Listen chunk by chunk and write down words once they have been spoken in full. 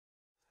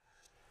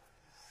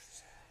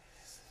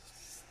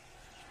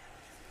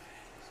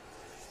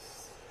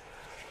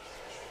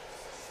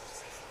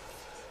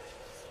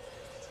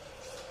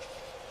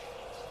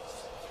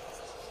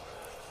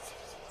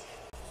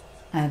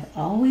I've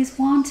always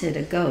wanted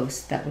a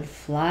ghost that would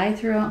fly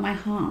throughout my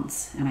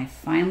haunts, and I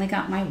finally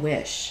got my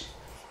wish.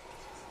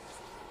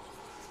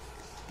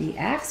 The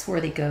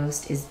Axworthy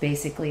ghost is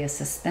basically a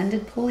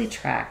suspended pulley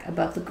track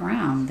above the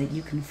ground that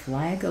you can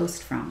fly a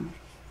ghost from.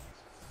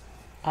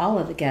 All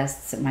of the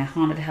guests at my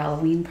haunted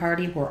Halloween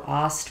party were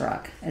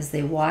awestruck as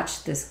they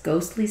watched this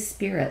ghostly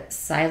spirit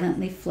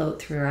silently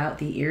float throughout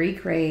the eerie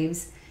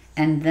graves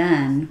and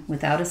then,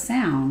 without a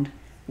sound,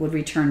 would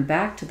return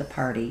back to the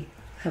party,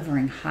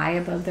 hovering high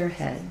above their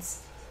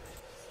heads.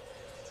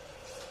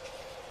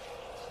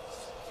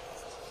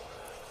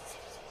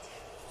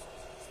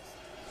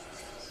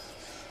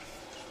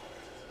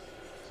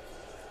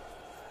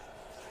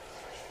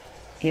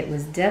 It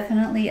was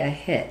definitely a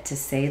hit, to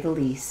say the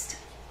least.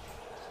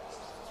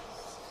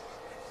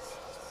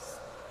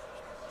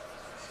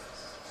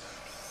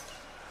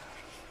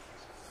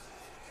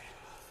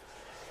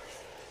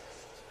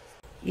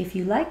 If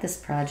you like this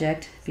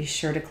project, be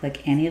sure to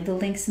click any of the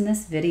links in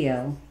this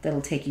video.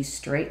 That'll take you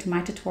straight to my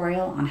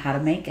tutorial on how to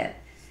make it.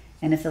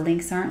 And if the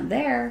links aren't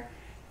there,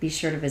 be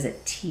sure to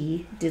visit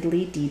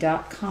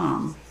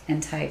TeeDiddlyDee.com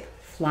and type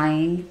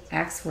Flying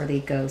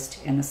Axworthy Ghost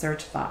in the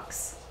search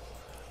box.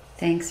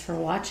 Thanks for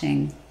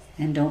watching,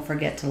 and don't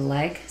forget to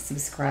like,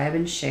 subscribe,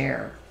 and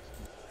share.